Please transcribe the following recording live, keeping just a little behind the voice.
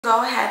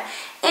Go ahead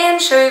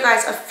and show you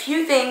guys a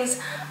few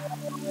things.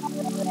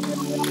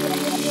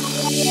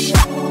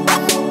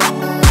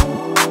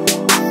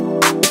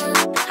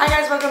 Hi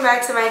guys, welcome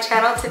back to my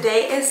channel.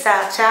 Today is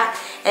Style Chat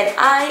and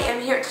I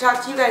am here to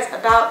talk to you guys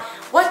about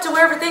what to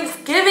wear for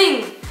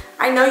Thanksgiving.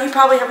 I know you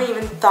probably haven't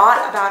even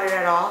thought about it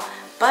at all,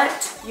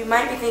 but you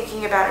might be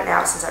thinking about it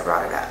now since I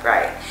brought it up,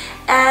 right?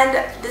 And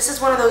this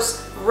is one of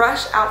those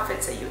rush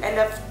outfits that you end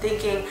up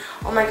thinking,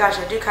 oh my gosh,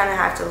 I do kind of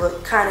have to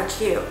look kind of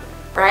cute,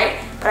 right?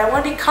 But I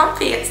want to be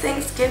comfy. It's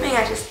Thanksgiving.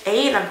 I just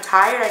ate. I'm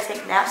tired. I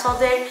take naps all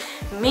day.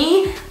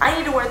 Me, I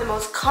need to wear the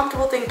most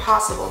comfortable thing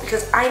possible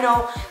because I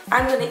know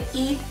I'm going to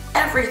eat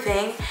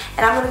everything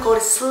and I'm going to go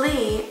to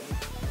sleep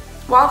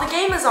while the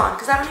game is on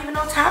because I don't even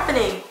know what's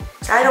happening.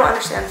 So I don't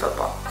understand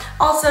football.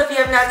 Also, if you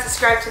have not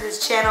subscribed to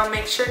this channel,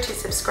 make sure to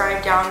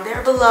subscribe down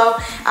there below.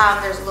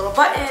 There's a little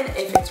button.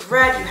 If it's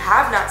red, you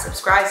have not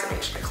subscribed, so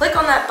make sure to click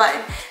on that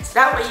button so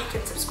that way you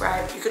can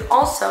subscribe. You can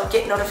also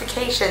get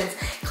notifications.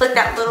 Click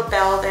that little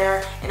bell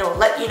there and it will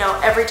let you know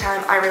every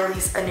time I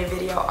release a new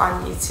video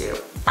on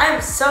YouTube. I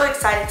am so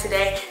excited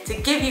today to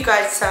give you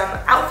guys some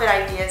outfit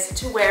ideas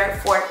to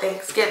wear for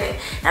Thanksgiving.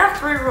 And I have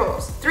 3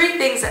 rules, 3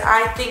 things that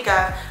I think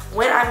of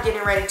when I'm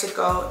getting ready to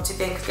go to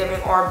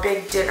Thanksgiving or a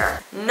big dinner.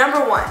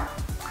 Number 1,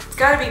 it's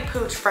gotta be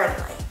pooch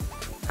friendly,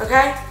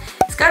 okay?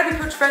 It's gotta be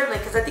pooch friendly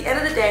because at the end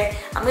of the day,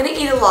 I'm gonna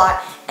eat a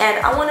lot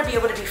and I wanna be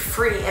able to be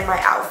free in my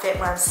outfit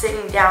when I'm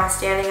sitting down,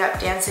 standing up,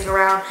 dancing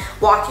around,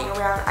 walking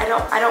around. I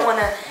don't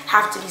wanna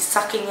have to be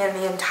sucking in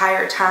the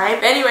entire time.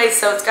 Anyway,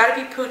 so it's gotta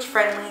be pooch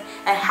friendly.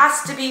 It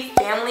has to be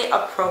family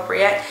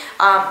appropriate.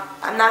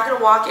 I'm not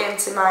gonna walk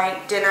into my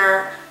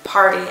dinner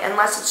party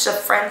unless it's a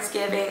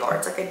Friendsgiving or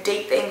it's like a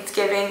date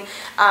Thanksgiving. It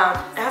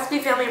has to be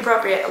family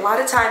appropriate. A lot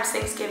of times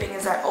Thanksgiving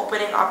is that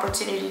opening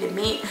opportunity to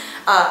meet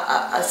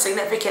a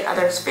significant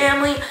other's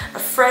family, a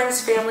friend's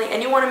family,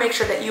 and you want to make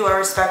sure that you are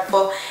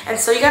respectful, and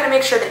so you got to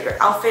make sure that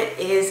your outfit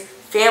is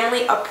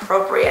family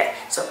appropriate.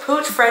 So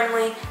pooch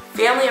friendly,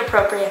 family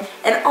appropriate,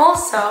 and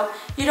also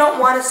you don't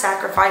want to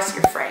sacrifice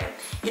your frame.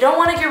 You don't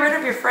want to get rid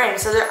of your frame.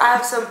 So I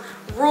have some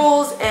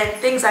rules and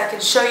things I can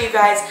show you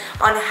guys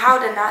on how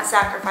to not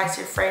sacrifice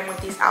your frame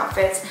with these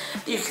outfits.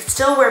 You can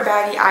still wear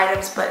baggy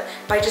items, but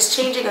by just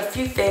changing a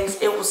few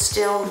things, it will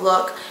still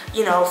look,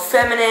 you know,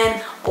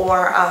 feminine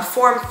or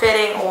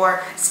form-fitting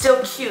or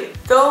still cute.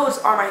 Those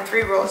are my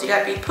 3 rules. You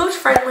gotta be pooch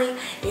friendly,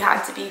 you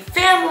have to be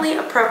family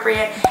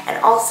appropriate,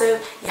 and also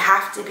you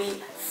have to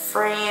be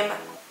frame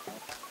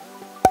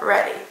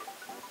ready.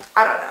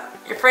 I don't know.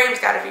 Your frame's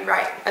gotta be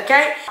right,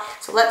 okay?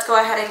 So let's go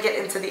ahead and get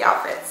into the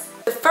outfits.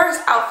 The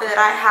first outfit that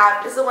I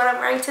have is the one I'm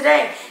wearing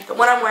today. The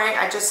one I'm wearing,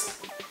 I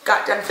just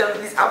got done filming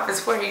these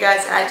outfits for you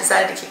guys and I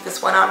decided to keep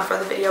this one on for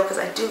the video because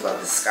I do love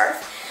this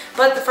scarf.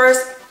 But the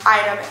first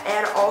item,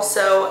 and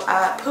also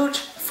pooch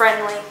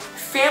friendly,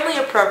 family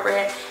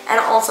appropriate, and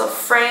also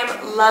frame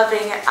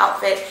loving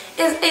outfit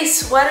is a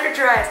sweater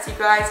dress, you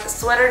guys. A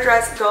sweater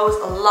dress goes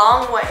a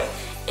long way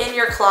in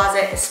your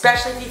closet,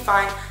 especially if you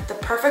find the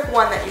perfect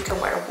one that you can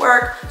wear to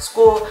work,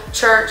 school,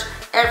 church,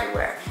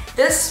 everywhere.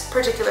 This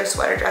particular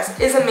sweater dress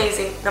is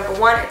amazing. Number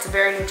 1, it's a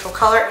very neutral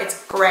color.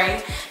 It's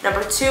gray.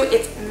 Number 2,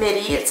 it's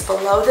midi. It's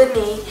below the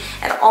knee.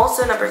 And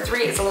also number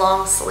 3 is a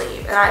long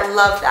sleeve. And I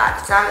love that.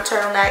 It's not a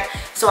turtleneck,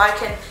 so I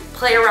can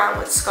play around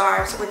with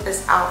scarves with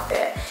this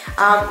outfit.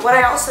 What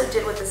I also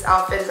did with this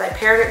outfit is I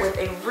paired it with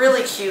a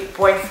really cute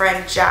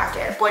boyfriend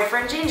jacket,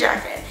 boyfriend jean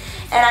jacket.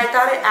 And I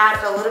thought it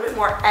added a little bit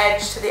more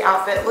edge to the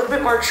outfit, a little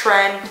bit more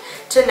trend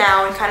to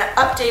now, and kind of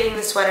updating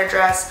the sweater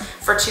dress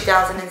for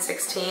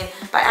 2016.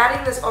 By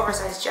adding this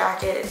oversized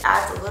jacket, it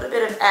adds a little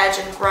bit of edge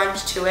and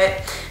grunge to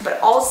it, but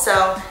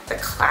also the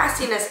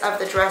classiness of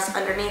the dress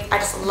underneath. I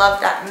just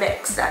love that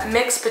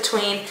mix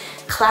between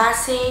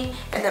classy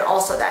and then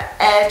also that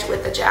edge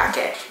with the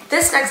jacket.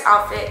 This next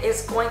outfit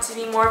is going to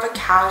be more of a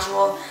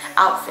casual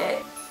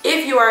outfit.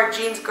 If you are a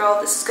jeans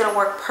girl, this is going to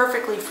work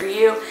perfectly for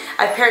you.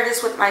 I paired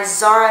this with my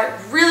Zara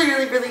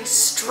really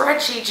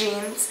stretchy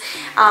jeans,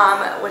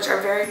 which are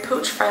very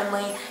pooch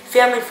friendly,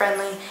 family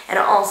friendly, and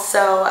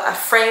also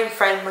frame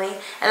friendly.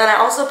 And then I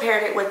also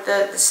paired it with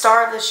the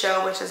star of the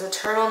show, which is a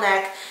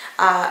turtleneck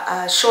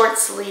short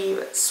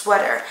sleeve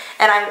sweater.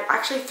 And I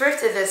actually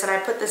thrifted this and I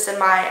put this in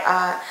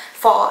my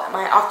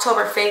my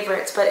October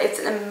favorites, but it's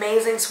an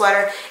amazing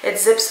sweater. It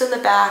zips in the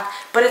back,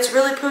 but it's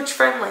really pooch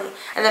friendly.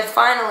 And then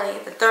finally,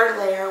 the 3rd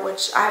layer,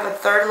 which I have a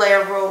 3rd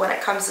layer rule when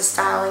it comes to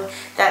styling.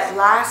 That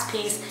last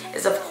piece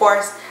is, of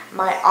course,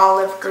 my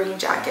olive green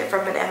jacket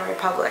from Banana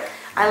Republic.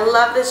 I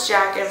love this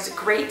jacket. It was a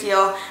great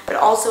deal, but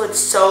also it's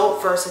so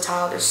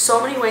versatile. There's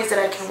so many ways that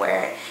I can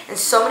wear it and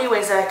so many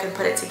ways that I can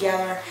put it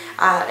together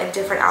in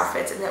different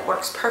outfits, and it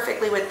works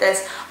perfectly with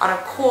this on a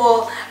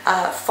cool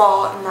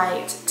fall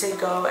night to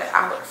go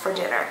out for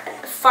dinner.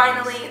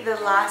 Finally, the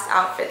last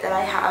outfit that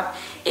I have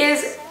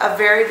is a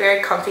very,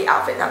 very comfy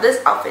outfit. Now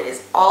this outfit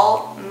is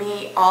all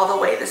me all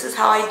the way. This is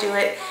how I do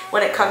it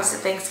when it comes to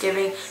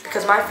Thanksgiving,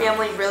 because my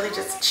family really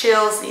just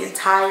chills the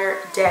entire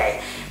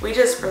day. We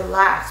just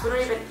relax. We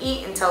don't even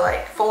eat until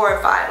like 4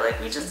 or 5. Like,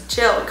 we just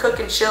chill. We cook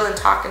and chill and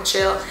talk and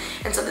chill.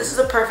 And so this is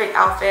a perfect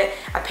outfit.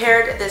 I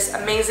paired this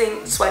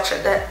amazing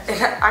sweatshirt that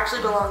it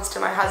actually belongs to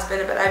my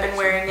husband, but I've been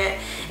wearing it.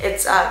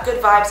 It's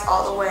good vibes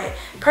all the way.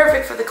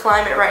 Perfect for the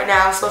climate right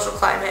now, social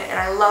climate, and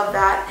I love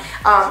that.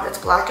 It's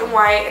black and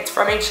white. It's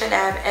from H&M,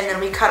 and then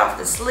we cut off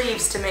the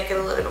sleeves to make it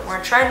a little bit more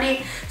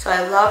trendy, so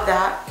I love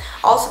that.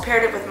 Also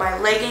paired it with my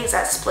leggings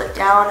that split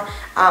down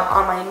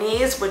on my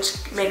knees, which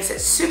makes it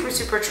super,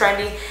 super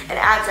trendy and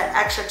adds that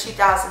extra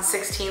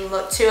 2016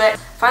 look to it.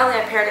 Finally,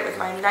 I paired it with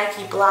my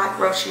Nike black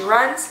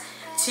RosheRuns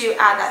to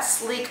add that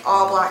sleek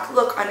all black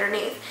look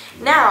underneath.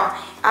 Now,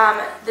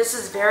 this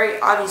is very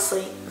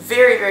obviously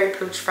very, very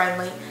pooch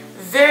friendly.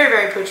 Very,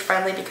 very pooch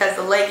friendly because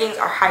the leggings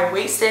are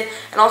high-waisted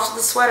and also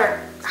the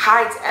sweater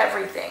hides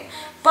everything.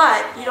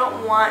 But you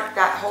don't want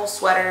that whole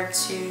sweater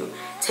to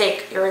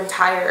take your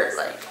entire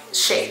like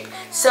shape.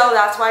 So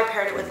that's why I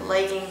paired it with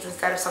leggings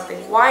instead of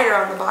something wider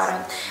on the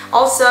bottom.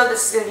 Also,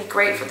 this is going to be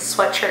great for the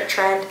sweatshirt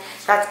trend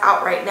that's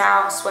out right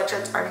now.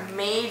 Sweatshirts are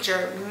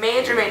major,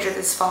 major, major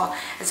this fall,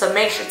 and so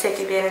make sure to take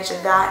advantage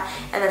of that.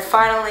 And then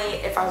finally,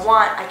 if I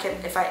want,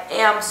 if I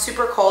am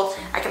super cold,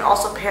 I can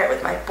also pair it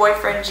with my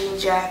boyfriend jean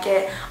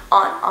jacket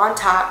on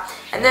top.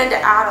 And then to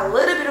add a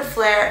little bit of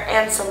flair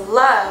and some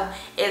love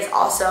is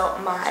also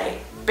my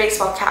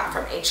baseball cap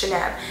from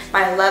H&M,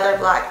 my leather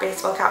black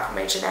baseball cap from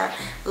H&M.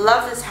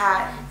 Love this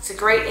hat. It's a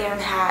great AM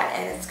hat,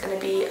 and it's going to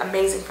be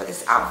amazing for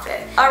this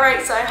outfit.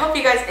 Alright, so I hope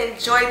you guys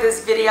enjoyed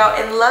this video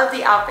and love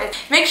the outfit.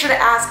 Make sure to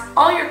ask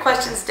all your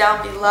questions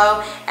down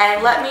below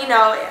and let me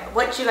know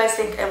what you guys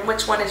think and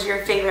which one is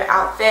your favorite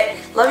outfit.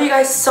 Love you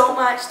guys so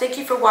much. Thank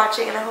you for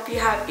watching, and I hope you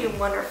have a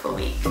wonderful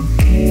week.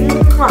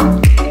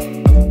 Mwah.